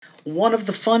One of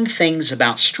the fun things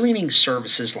about streaming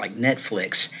services like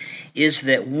Netflix is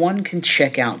that one can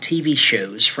check out TV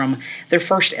shows from their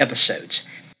first episodes.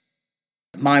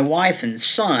 My wife and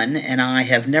son and I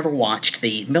have never watched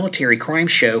the military crime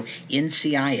show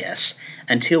NCIS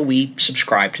until we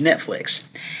subscribed to Netflix.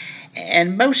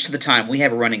 And most of the time, we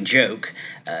have a running joke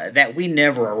that we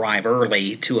never arrive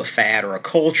early to a fad or a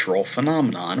cultural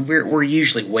phenomenon. We're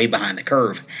usually way behind the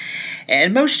curve.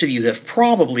 And most of you have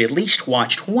probably at least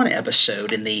watched one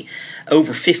episode in the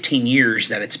over 15 years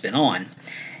that it's been on.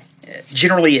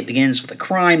 Generally, it begins with a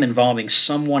crime involving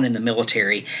someone in the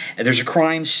military. There's a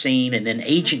crime scene, and then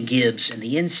Agent Gibbs and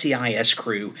the NCIS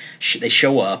crew they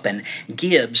show up, and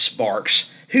Gibbs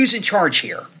barks, "Who's in charge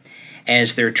here?"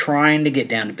 as they're trying to get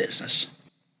down to business.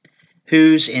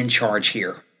 Who's in charge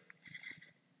here?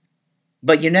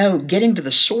 But getting to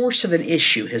the source of an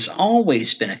issue has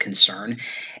always been a concern,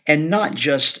 and not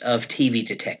just of TV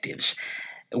detectives.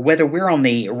 Whether we're on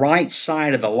the right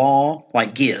side of the law,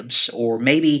 like Gibbs, or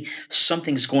maybe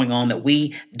something's going on that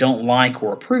we don't like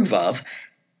or approve of,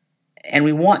 and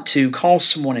we want to call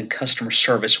someone in customer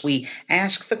service, we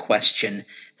ask the question,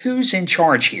 who's in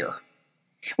charge here?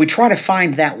 We try to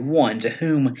find that one to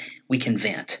whom we can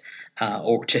vent,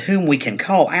 or to whom we can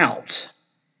call out.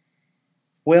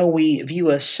 Well, we view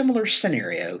a similar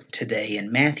scenario today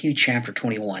in Matthew chapter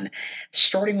 21,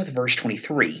 starting with verse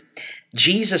 23.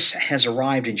 Jesus has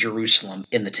arrived in Jerusalem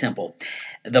in the temple.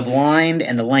 The blind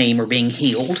and the lame are being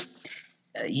healed.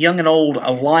 Young and old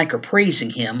alike are praising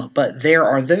him, but there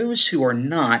are those who are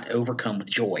not overcome with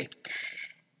joy.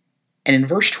 And in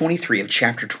verse 23 of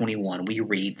chapter 21, we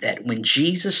read that when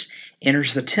Jesus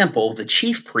enters the temple, the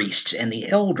chief priests and the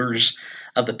elders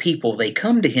of the people, they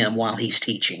come to him while he's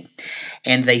teaching.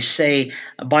 And they say,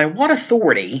 "By what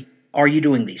authority are you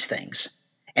doing these things?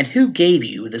 And who gave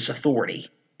you this authority?"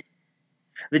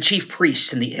 The chief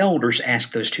priests and the elders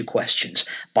ask those two questions.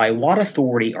 By what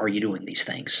authority are you doing these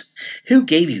things? Who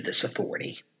gave you this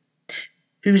authority?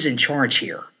 Who's in charge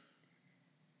here?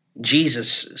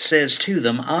 Jesus says to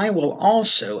them, "I will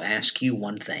also ask you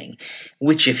one thing,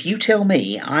 which if you tell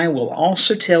me, I will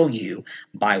also tell you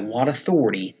by what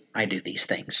authority I do these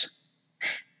things."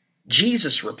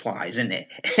 Jesus replies, and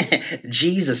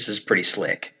Jesus is pretty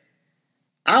slick.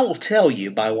 "I will tell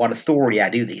you by what authority I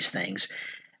do these things,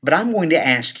 but I'm going to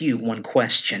ask you one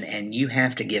question, and you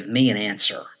have to give me an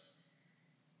answer."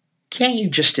 Can't you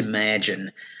just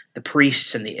imagine the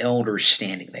priests and the elders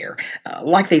standing there,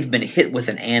 like they've been hit with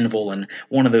an anvil in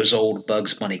one of those old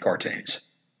Bugs Bunny cartoons?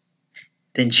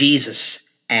 Then Jesus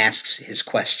asks his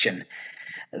question.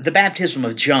 The baptism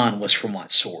of John was from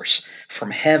what source?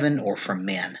 From heaven or from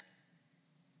men?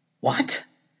 What?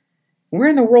 Where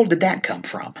in the world did that come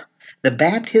from? The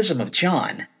baptism of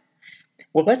John?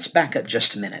 Well, let's back up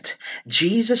just a minute.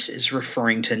 Jesus is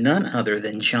referring to none other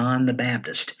than John the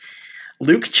Baptist.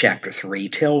 Luke chapter 3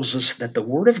 tells us that the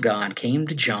word of God came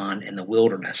to John in the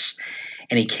wilderness,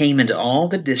 and he came into all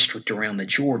the district around the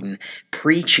Jordan,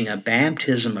 preaching a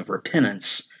baptism of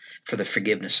repentance for the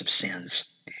forgiveness of sins.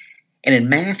 And in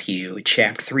Matthew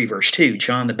chapter 3 verse 2,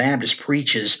 John the Baptist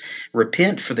preaches,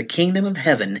 "Repent, for the kingdom of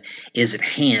heaven is at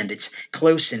hand. It's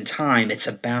close in time. It's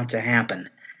about to happen."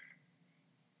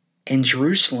 And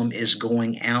Jerusalem is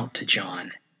going out to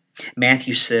John.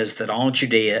 Matthew says that all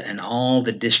Judea and all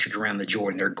the district around the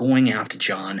Jordan, they're going out to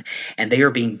John, and they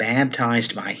are being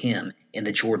baptized by him in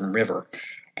the Jordan River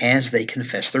as they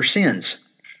confess their sins.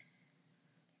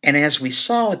 And as we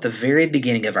saw at the very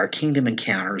beginning of our Kingdom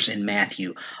Encounters in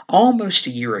Matthew, almost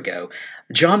a year ago,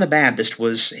 John the Baptist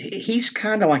he's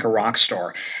kind of like a rock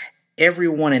star.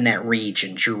 Everyone in that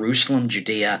region, Jerusalem,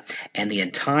 Judea, and the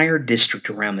entire district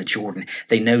around the Jordan,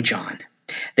 they know John.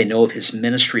 They know of his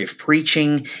ministry of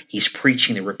preaching. He's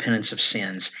preaching the repentance of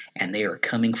sins, and they are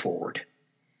coming forward.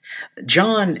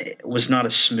 John was not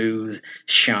a smooth,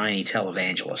 shiny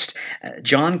televangelist.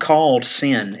 John called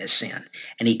sin as sin,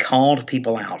 and he called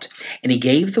people out, and he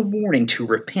gave the warning to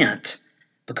repent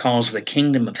because the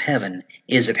kingdom of heaven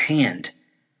is at hand.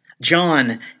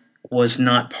 John was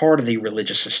not part of the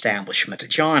religious establishment.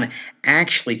 John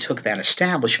actually took that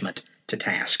establishment to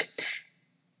task.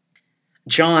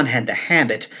 John had the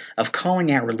habit of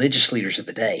calling out religious leaders of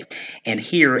the day, and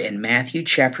here in Matthew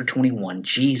chapter 21,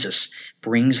 Jesus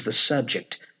brings the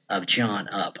subject of John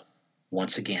up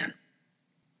once again.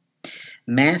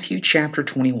 Matthew chapter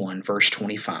 21, verse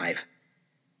 25,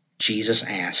 Jesus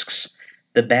asks,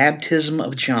 "The baptism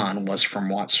of John was from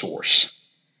what source?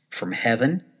 From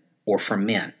heaven or from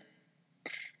men?"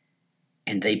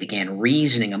 And they began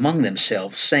reasoning among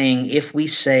themselves, saying, "If we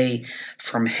say,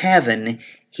 'From heaven,'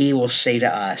 he will say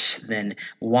to us, 'Then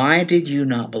why did you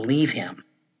not believe him?'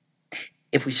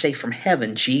 If we say from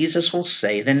heaven, Jesus will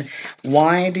say, then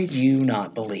why did you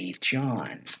not believe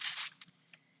John?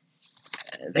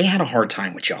 They had a hard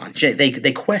time with John.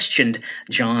 They questioned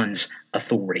John's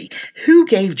authority. Who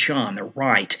gave John the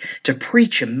right to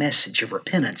preach a message of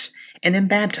repentance and then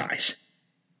baptize?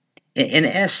 In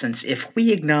essence, if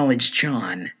we acknowledge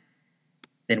John,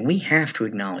 then we have to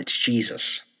acknowledge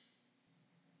Jesus.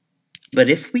 But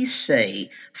if we say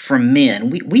from men,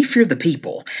 we fear the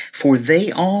people, for they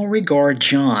all regard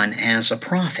John as a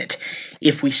prophet.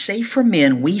 If we say from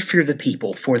men, we fear the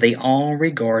people, for they all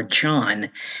regard John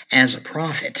as a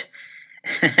prophet.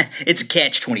 It's a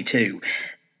catch-22.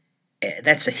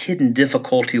 That's a hidden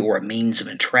difficulty or a means of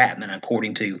entrapment,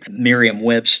 according to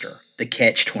Merriam-Webster, the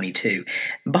catch-22.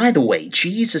 By the way,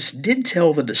 Jesus did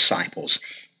tell the disciples,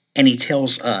 and he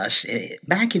tells us,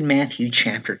 back in Matthew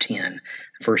chapter 10,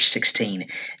 verse 16,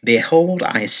 Behold,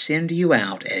 I send you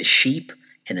out as sheep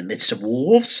in the midst of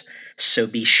wolves, so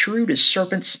be shrewd as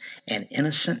serpents and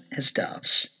innocent as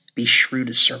doves. Be shrewd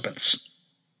as serpents.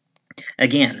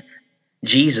 Again,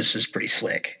 Jesus is pretty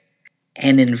slick.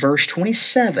 And in verse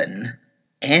 27,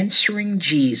 answering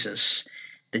Jesus,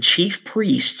 the chief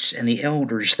priests and the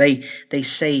elders, they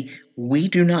say, We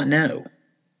do not know.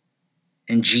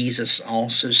 And Jesus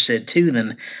also said to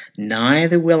them,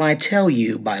 Neither will I tell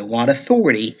you by what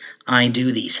authority I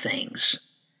do these things.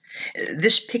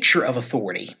 This picture of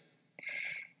authority.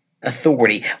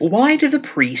 Why do the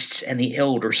priests and the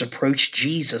elders approach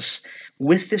Jesus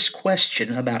with this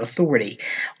question about authority?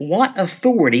 What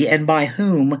authority and by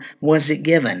whom was it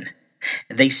given?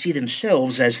 They see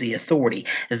themselves as the authority.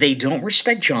 They don't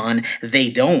respect John. They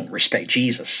don't respect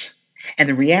Jesus. And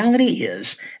the reality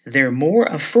is, they're more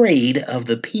afraid of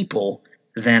the people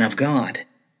than of God.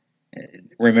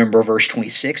 Remember verse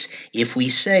 26? If we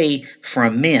say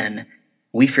from men,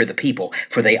 we fear the people,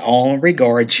 for they all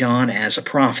regard John as a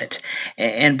prophet.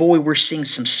 And boy, we're seeing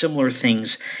some similar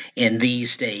things in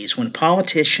these days when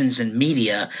politicians and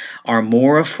media are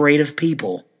more afraid of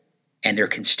people and their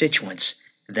constituents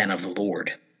than of the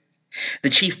Lord. The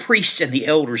chief priests and the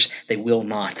elders, they will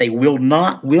not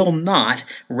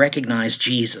recognize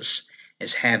Jesus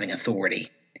as having authority.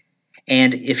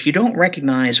 And if you don't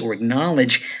recognize or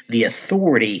acknowledge the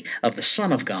authority of the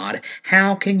Son of God,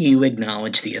 how can you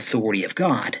acknowledge the authority of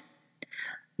God?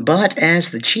 But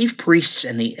as the chief priests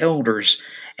and the elders,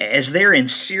 as they're in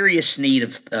serious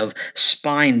need of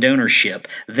spine donorship,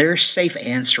 their safe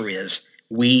answer is,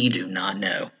 we do not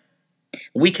know.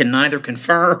 We can neither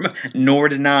confirm nor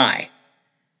deny.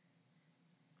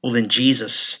 Well, then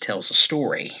Jesus tells a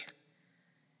story.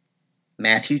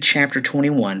 Matthew chapter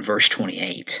 21, verse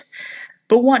 28.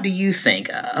 But what do you think?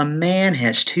 A man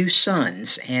has 2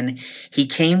 sons, and he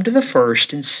came to the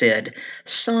first and said,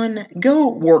 Son, go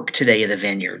work today in the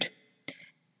vineyard.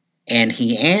 And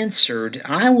he answered,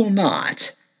 I will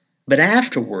not. But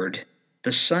afterward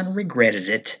the son regretted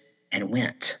it and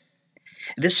went.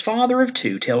 This father of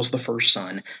 2 tells the first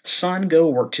son, Son, go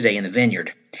work today in the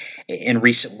vineyard. In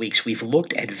recent weeks, we've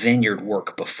looked at vineyard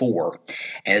work before,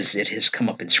 as it has come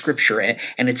up in Scripture,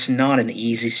 and it's not an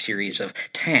easy series of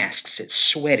tasks. It's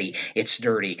sweaty, it's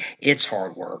dirty, it's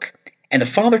hard work. And the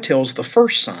father tells the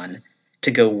first son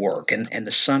to go work, and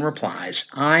the son replies,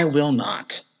 I will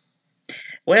not.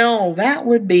 Well, that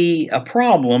would be a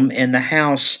problem in the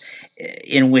house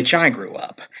in which I grew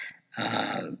up.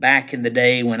 Back in the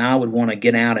day when I would want to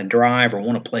get out and drive or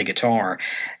want to play guitar,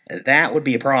 that would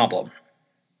be a problem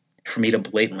for me to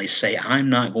blatantly say, I'm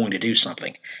not going to do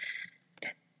something.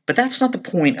 But that's not the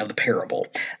point of the parable.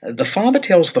 The father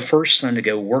tells the first son to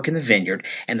go work in the vineyard,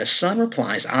 and the son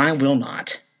replies, I will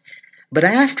not. But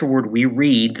afterward we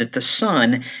read that the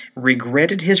son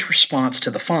regretted his response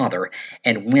to the father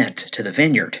and went to the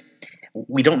vineyard.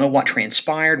 We don't know what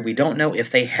transpired. We don't know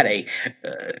if they had a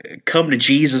come to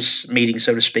Jesus meeting,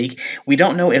 so to speak. We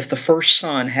don't know if the first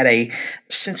son had a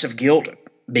sense of guilt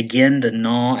begin to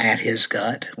gnaw at his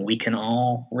gut. We can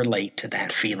all relate to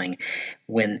that feeling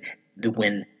when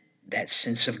that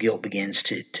sense of guilt begins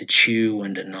to chew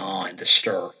and to gnaw and to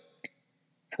stir.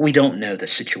 We don't know the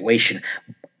situation,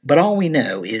 but all we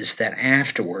know is that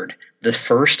afterward the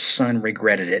first son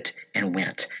regretted it and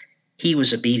went. He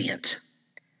was obedient.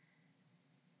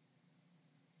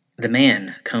 The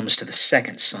man comes to the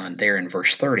second son there in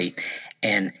verse 30,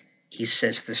 and he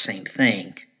says the same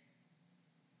thing.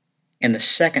 And the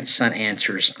second son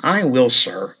answers, I will,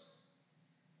 sir.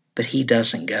 But he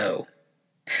doesn't go.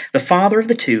 The father of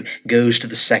the 2 goes to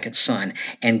the second son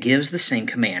and gives the same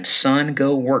command, Son,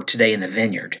 go work today in the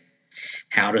vineyard.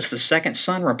 How does the second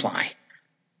son reply?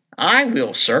 I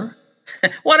will, sir.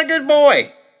 What a good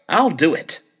boy. I'll do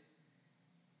it.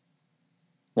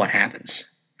 What happens?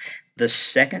 The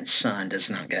second son does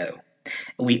not go.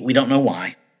 We don't know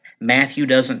why. Matthew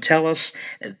doesn't tell us.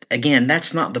 Again,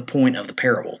 that's not the point of the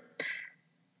parable.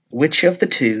 Which of the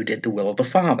two did the will of the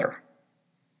Father?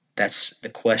 That's the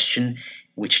question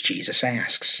which Jesus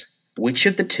asks. Which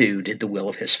of the two did the will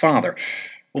of his Father?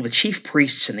 Well, the chief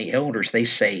priests and the elders, they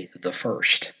say the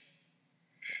first.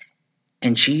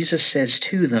 And Jesus says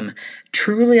to them,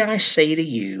 "Truly I say to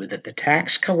you that the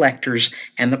tax collectors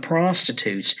and the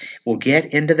prostitutes will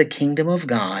get into the kingdom of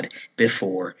God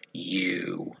before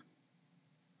you."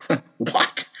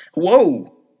 What?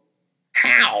 Whoa!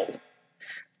 How?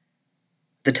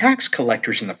 The tax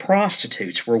collectors and the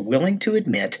prostitutes were willing to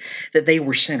admit that they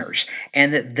were sinners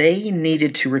and that they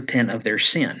needed to repent of their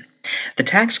sin. The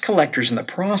tax collectors and the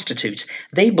prostitutes,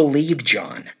 they believed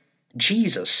John.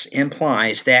 Jesus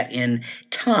implies that in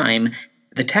time,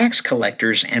 the tax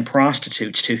collectors and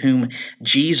prostitutes to whom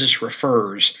Jesus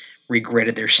refers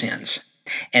regretted their sins,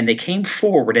 and they came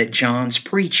forward at John's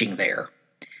preaching there.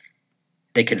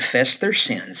 They confessed their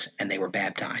sins and they were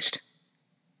baptized.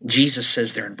 Jesus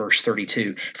says there in verse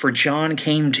 32, "For John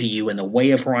came to you in the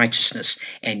way of righteousness,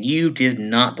 and you did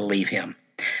not believe him.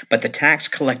 But the tax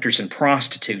collectors and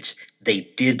prostitutes, they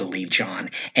did believe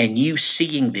John, and you,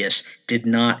 seeing this, did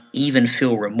not even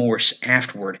feel remorse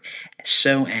afterward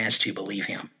so as to believe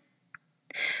him."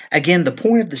 Again, the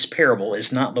point of this parable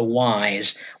is not the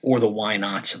whys or the why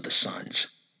nots of the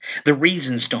sons. The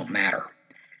reasons don't matter.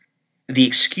 The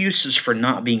excuses for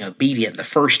not being obedient the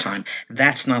first time,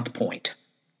 that's not the point.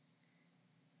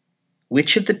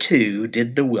 Which of the two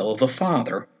did the will of the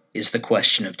Father is the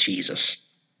question of Jesus.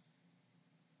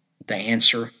 The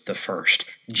answer, the first.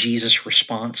 Jesus'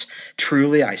 response,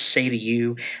 "Truly I say to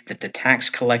you that the tax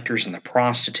collectors and the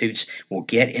prostitutes will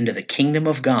get into the kingdom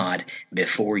of God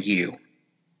before you.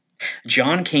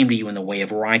 John came to you in the way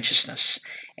of righteousness,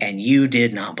 and you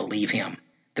did not believe him."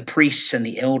 The priests and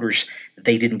the elders,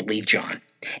 they didn't believe John.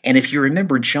 And if you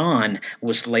remember, John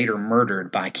was later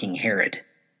murdered by King Herod.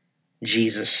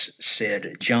 Jesus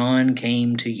said, "John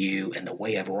came to you in the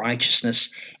way of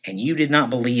righteousness, and you did not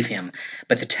believe him.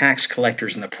 But the tax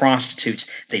collectors and the prostitutes,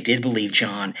 they did believe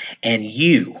John. And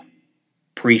you,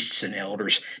 priests and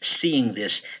elders, seeing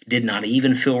this, did not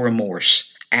even feel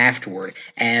remorse afterward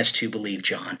as to believe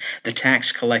John." The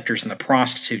tax collectors and the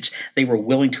prostitutes, they were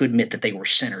willing to admit that they were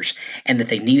sinners and that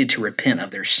they needed to repent of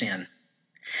their sin.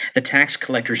 The tax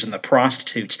collectors and the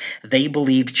prostitutes, they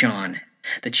believed John.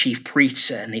 The chief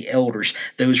priests and the elders,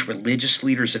 those religious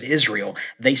leaders of Israel,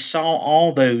 they saw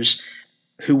all those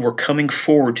who were coming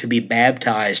forward to be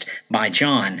baptized by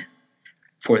John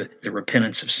for the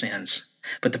repentance of sins.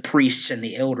 But the priests and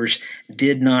the elders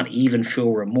did not even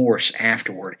feel remorse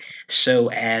afterward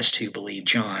so as to believe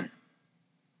John.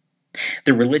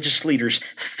 The religious leaders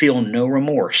feel no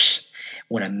remorse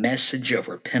when a message of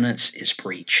repentance is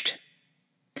preached.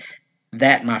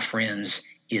 That, my friends,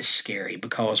 is scary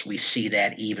because we see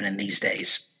that even in these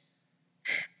days.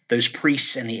 Those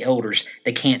priests and the elders,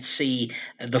 they can't see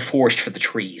the forest for the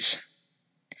trees.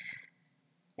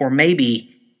 Or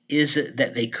maybe is it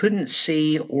that they couldn't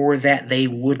see or that they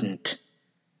wouldn't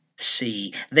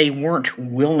see? They weren't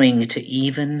willing to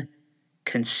even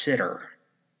consider.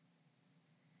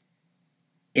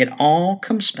 It all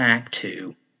comes back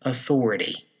to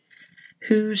authority.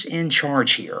 Who's in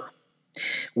charge here?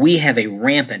 We have a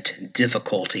rampant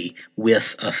difficulty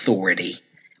with authority.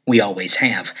 We always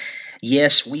have.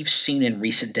 Yes, we've seen in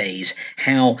recent days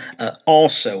how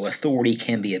also authority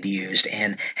can be abused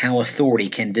and how authority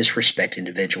can disrespect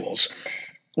individuals.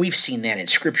 We've seen that in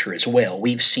Scripture as well.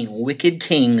 We've seen wicked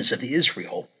kings of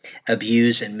Israel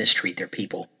abuse and mistreat their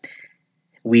people.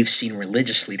 We've seen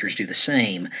religious leaders do the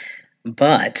same.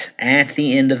 But at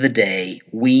the end of the day,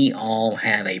 we all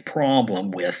have a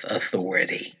problem with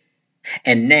authority.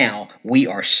 And now we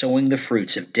are sowing the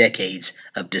fruits of decades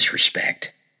of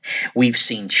disrespect. We've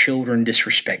seen children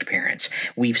disrespect parents.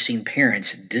 We've seen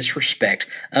parents disrespect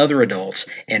other adults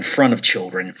in front of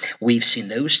children. We've seen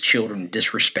those children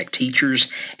disrespect teachers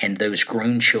and those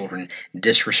grown children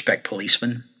disrespect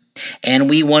policemen. And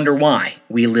we wonder why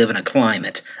we live in a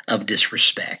climate of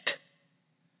disrespect.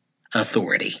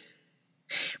 Authority.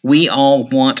 We all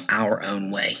want our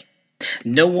own way.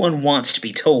 No one wants to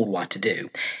be told what to do.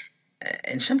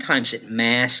 And sometimes it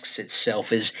masks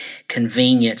itself as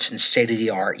convenience and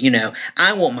state-of-the-art.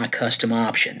 I want my custom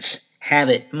options. Have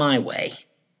it my way.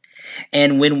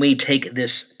 And when we take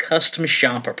this custom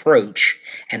shop approach,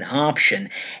 an option,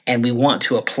 and we want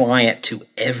to apply it to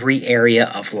every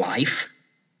area of life,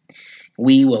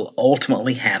 we will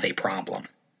ultimately have a problem.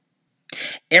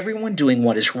 Everyone doing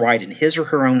what is right in his or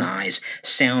her own eyes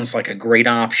sounds like a great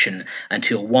option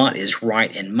until what is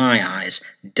right in my eyes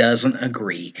doesn't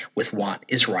agree with what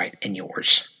is right in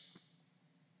yours.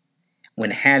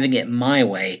 When having it my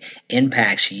way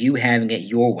impacts you having it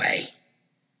your way.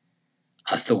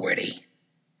 Authority.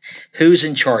 Who's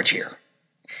in charge here?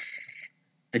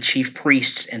 The chief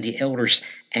priests and the elders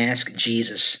ask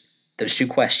Jesus those two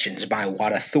questions. By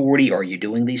what authority are you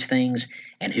doing these things?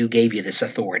 And who gave you this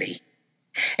authority?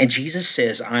 And Jesus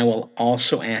says, I will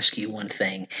also ask you one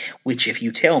thing, which if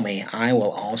you tell me, I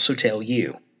will also tell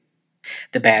you.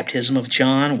 The baptism of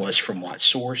John was from what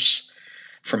source?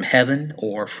 From heaven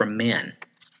or from men?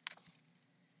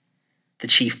 The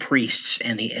chief priests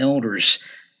and the elders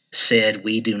said,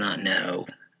 we do not know.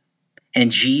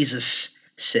 And Jesus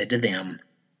said to them,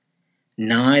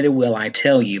 neither will I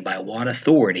tell you by what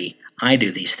authority I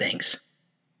do these things.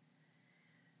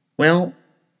 Well,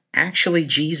 actually,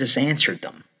 Jesus answered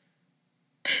them.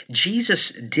 Jesus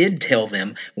did tell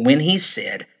them when he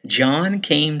said, John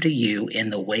came to you in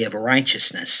the way of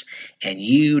righteousness, and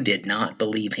you did not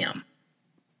believe him.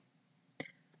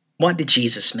 What did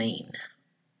Jesus mean?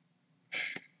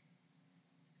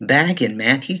 Back in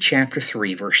Matthew chapter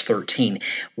 3, verse 13,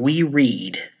 we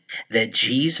read that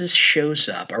Jesus shows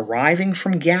up arriving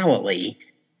from Galilee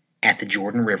at the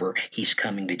Jordan River. He's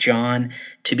coming to John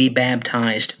to be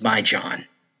baptized by John.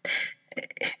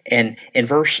 And in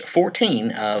verse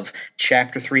 14 of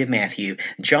chapter 3 of Matthew,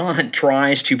 John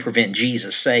tries to prevent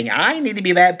Jesus, saying, I need to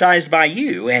be baptized by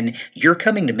you, and you're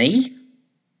coming to me?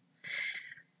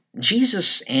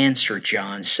 Jesus answered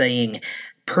John, saying,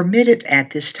 permit it at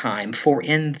this time, for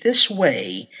in this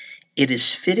way it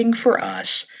is fitting for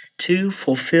us to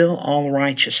fulfill all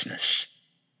righteousness.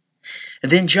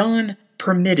 Then John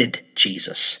permitted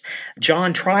Jesus.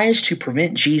 John tries to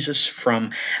prevent Jesus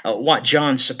from what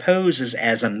John supposes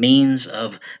as a means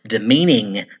of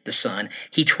demeaning the Son.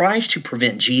 He tries to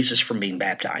prevent Jesus from being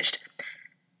baptized.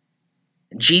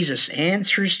 Jesus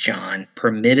answers John,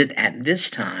 permit it at this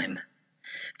time,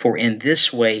 for in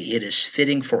this way it is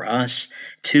fitting for us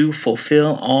to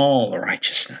fulfill all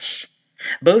righteousness.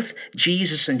 Both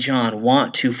Jesus and John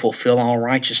want to fulfill all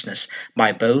righteousness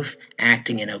by both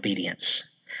acting in obedience.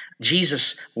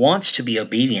 Jesus wants to be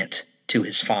obedient to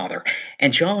his Father,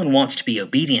 and John wants to be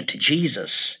obedient to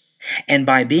Jesus. And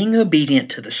by being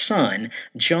obedient to the Son,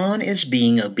 John is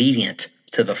being obedient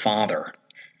to the Father.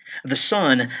 The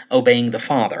Son obeying the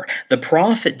Father, the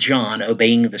prophet John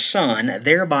obeying the Son,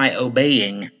 thereby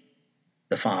obeying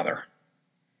the Father.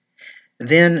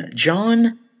 Then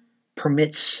John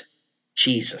permits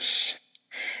Jesus.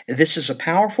 This is a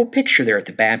powerful picture there at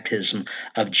the baptism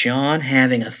of John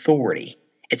having authority.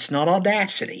 It's not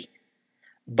audacity,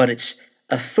 but it's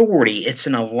authority. It's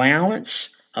an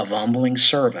allowance of humbling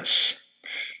service.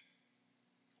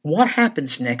 What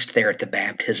happens next there at the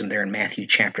baptism there in Matthew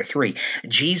chapter 3?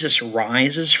 Jesus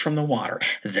rises from the water.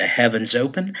 The heavens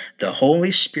open. The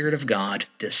Holy Spirit of God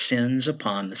descends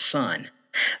upon the Son.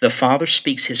 The Father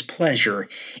speaks his pleasure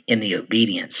in the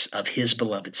obedience of his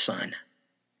beloved Son.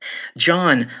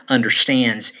 John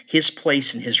understands his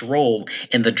place and his role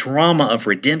in the drama of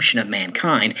redemption of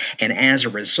mankind, and as a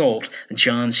result,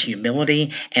 John's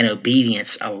humility and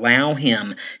obedience allow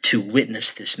him to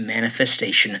witness this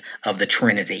manifestation of the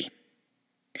Trinity.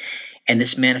 And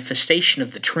this manifestation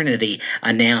of the Trinity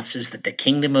announces that the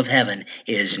kingdom of heaven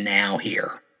is now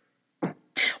here.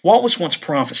 What was once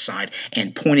prophesied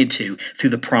and pointed to through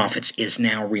the prophets is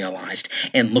now realized.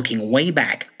 And looking way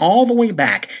back, all the way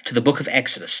back to the book of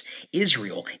Exodus,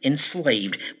 Israel,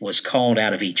 enslaved, was called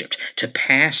out of Egypt to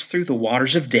pass through the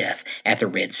waters of death at the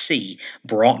Red Sea,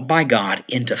 brought by God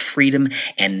into freedom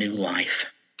and new life.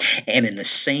 And in the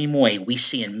same way, we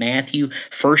see in Matthew,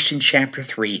 first in chapter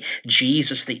 3,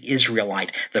 Jesus the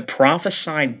Israelite, the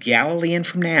prophesied Galilean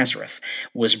from Nazareth,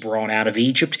 was brought out of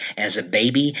Egypt as a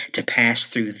baby to pass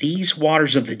through these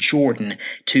waters of the Jordan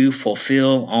to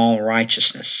fulfill all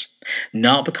righteousness.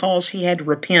 Not because he had to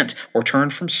repent or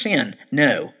turn from sin,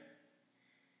 no.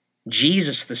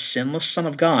 Jesus, the sinless Son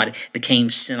of God, became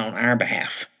sin on our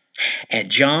behalf. At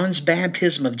John's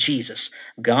baptism of Jesus,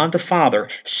 God the Father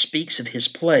speaks of his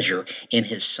pleasure in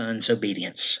his Son's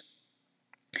obedience.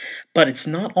 But it's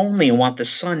not only what the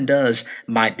Son does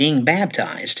by being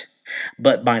baptized,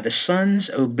 but by the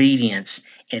Son's obedience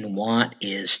in what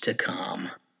is to come.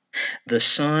 The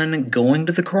Son going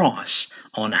to the cross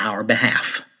on our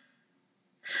behalf.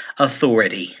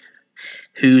 Authority.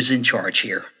 Who's in charge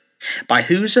here? By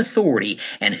whose authority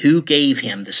and who gave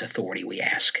him this authority, we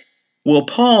ask? Well,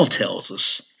 Paul tells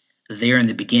us there in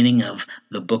the beginning of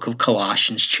the book of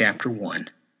Colossians chapter 1,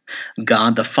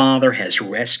 God the Father has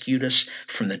rescued us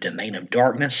from the domain of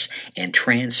darkness and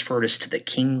transferred us to the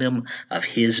kingdom of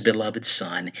His beloved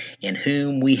Son, in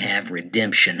whom we have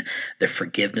redemption, the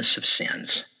forgiveness of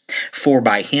sins. For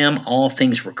by Him all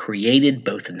things were created,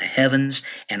 both in the heavens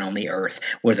and on the earth,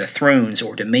 whether thrones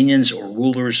or dominions or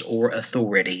rulers or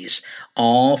authorities.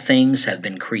 All things have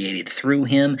been created through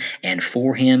Him and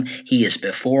for Him. He is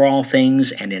before all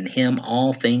things, and in Him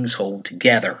all things hold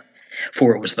together.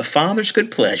 For it was the Father's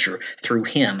good pleasure through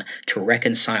Him to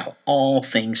reconcile all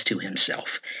things to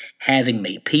Himself, having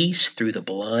made peace through the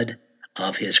blood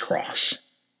of His cross.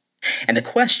 And the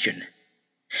question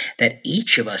that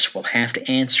each of us will have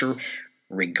to answer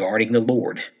regarding the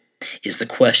Lord is the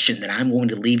question that I'm going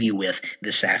to leave you with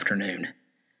this afternoon.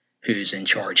 Who's in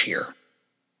charge here?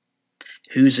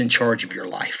 Who's in charge of your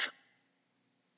life?